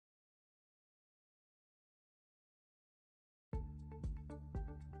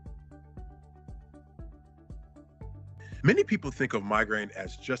Many people think of migraine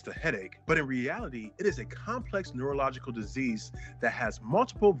as just a headache, but in reality, it is a complex neurological disease that has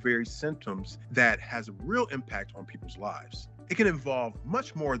multiple varied symptoms that has a real impact on people's lives. It can involve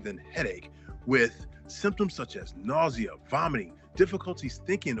much more than headache, with symptoms such as nausea, vomiting, difficulties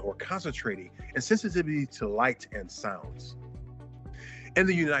thinking or concentrating, and sensitivity to light and sounds. In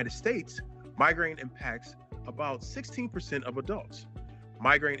the United States, migraine impacts about 16% of adults.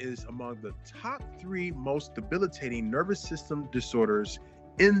 Migraine is among the top 3 most debilitating nervous system disorders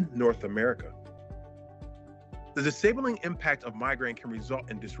in North America. The disabling impact of migraine can result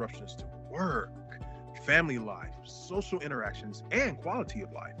in disruptions to work, family life, social interactions, and quality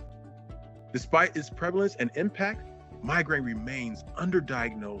of life. Despite its prevalence and impact, migraine remains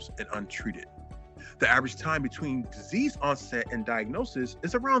underdiagnosed and untreated. The average time between disease onset and diagnosis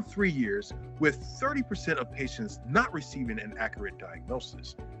is around 3 years, with 30% of patients not receiving an accurate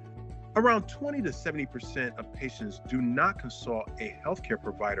diagnosis. Around 20 to 70% of patients do not consult a healthcare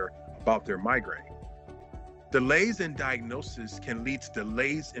provider about their migraine. Delays in diagnosis can lead to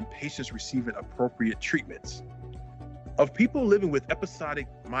delays in patients receiving appropriate treatments. Of people living with episodic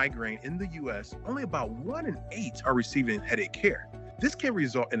migraine in the US, only about 1 in 8 are receiving headache care. This can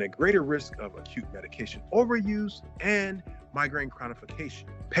result in a greater risk of acute medication overuse and migraine chronification.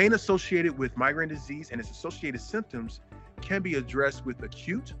 Pain associated with migraine disease and its associated symptoms can be addressed with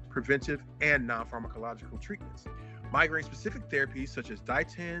acute, preventive, and non-pharmacological treatments. Migraine-specific therapies such as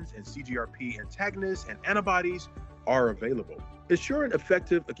dietins and CGRP antagonists and antibodies are available. Ensuring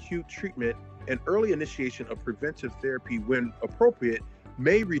effective acute treatment and early initiation of preventive therapy when appropriate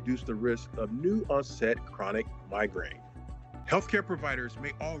may reduce the risk of new onset chronic migraine. Healthcare providers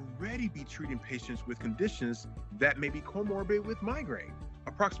may already be treating patients with conditions that may be comorbid with migraine.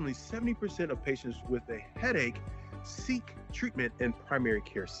 Approximately 70% of patients with a headache seek treatment in primary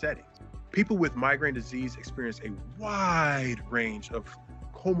care settings. People with migraine disease experience a wide range of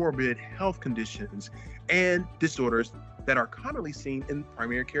comorbid health conditions and disorders that are commonly seen in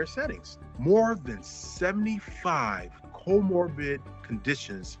primary care settings. More than 75 comorbid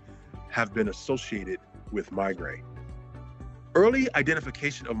conditions have been associated with migraine. Early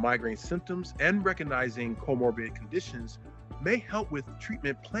identification of migraine symptoms and recognizing comorbid conditions may help with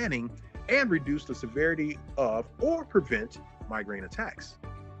treatment planning and reduce the severity of or prevent migraine attacks.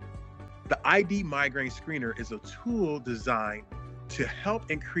 The ID Migraine Screener is a tool designed to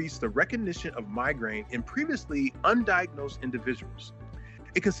help increase the recognition of migraine in previously undiagnosed individuals.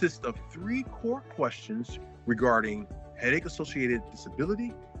 It consists of 3 core questions regarding headache-associated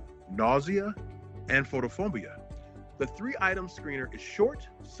disability, nausea, and photophobia. The 3-item screener is short,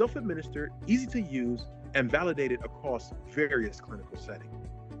 self-administered, easy to use, and validated across various clinical settings.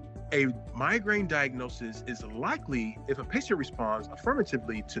 A migraine diagnosis is likely if a patient responds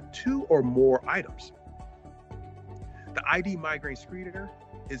affirmatively to 2 or more items. The ID Migraine Screener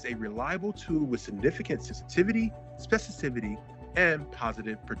is a reliable tool with significant sensitivity, specificity, and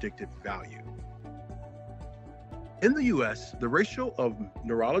positive predictive value. In the US, the ratio of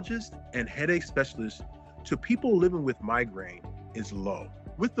neurologists and headache specialists to people living with migraine is low.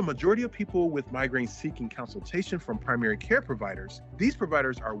 With the majority of people with migraine seeking consultation from primary care providers, these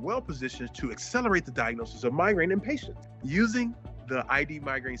providers are well positioned to accelerate the diagnosis of migraine in patients. Using the ID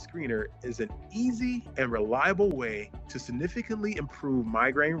Migraine Screener is an easy and reliable way to significantly improve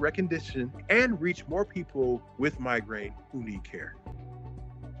migraine recognition and reach more people with migraine who need care.